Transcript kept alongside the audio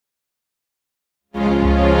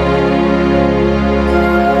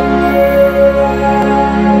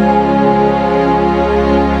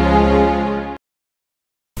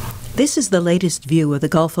This is the latest view of the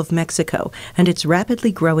Gulf of Mexico and its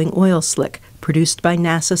rapidly growing oil slick produced by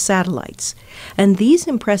NASA satellites. And these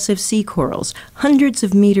impressive sea corals, hundreds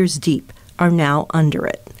of meters deep, are now under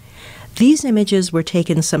it. These images were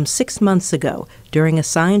taken some 6 months ago during a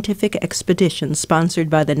scientific expedition sponsored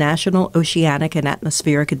by the National Oceanic and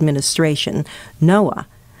Atmospheric Administration, NOAA,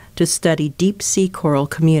 to study deep-sea coral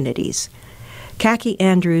communities. Kaki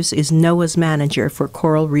Andrews is NOAA's manager for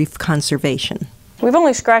coral reef conservation. We've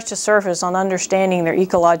only scratched the surface on understanding their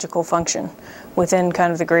ecological function within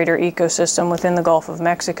kind of the greater ecosystem within the Gulf of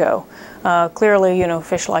Mexico. Clearly,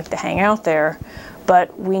 fish like to hang out there,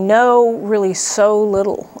 but we know really so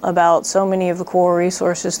little about so many of the coral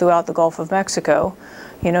resources throughout the Gulf of Mexico.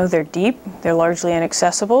 They're deep, they're largely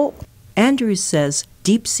inaccessible. Andrews says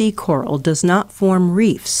deep-sea coral does not form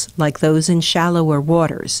reefs like those in shallower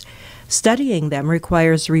waters. Studying them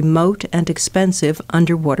requires remote and expensive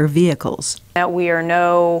underwater vehicles. That we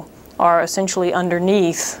are essentially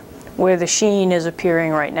underneath where the sheen is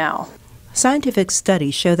appearing right now. Scientific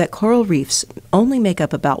studies show that coral reefs only make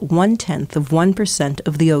up about 0.1%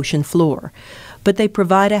 of the ocean floor, but they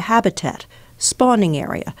provide a habitat, spawning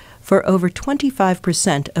area, for over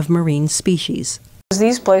 25% of marine species.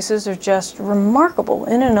 These places are just remarkable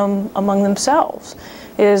in and among themselves.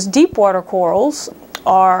 Deep water corals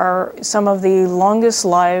are some of the longest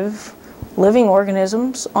living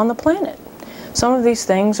organisms on the planet. Some of these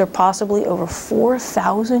things are possibly over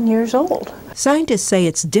 4,000 years old. Scientists say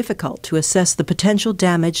it's difficult to assess the potential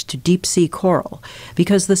damage to deep-sea coral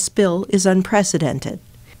because the spill is unprecedented.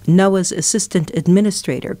 NOAA's assistant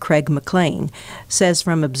administrator, Craig McLean, says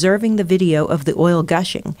from observing the video of the oil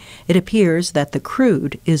gushing, it appears that the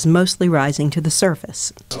crude is mostly rising to the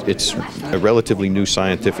surface. It's a relatively new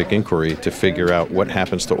scientific inquiry to figure out what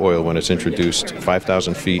happens to oil when it's introduced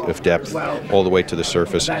 5,000 feet of depth all the way to the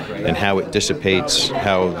surface, and how it dissipates,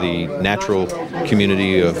 how the natural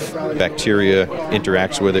community of bacteria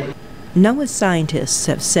interacts with it. NOAA scientists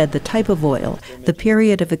have said the type of oil, the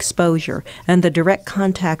period of exposure, and the direct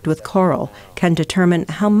contact with coral can determine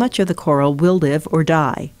how much of the coral will live or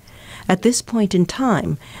die. At this point in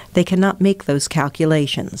time, they cannot make those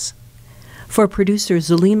calculations. For producer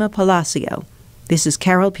Zulima Palacio, this is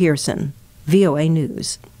Carol Pearson, VOA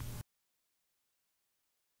News.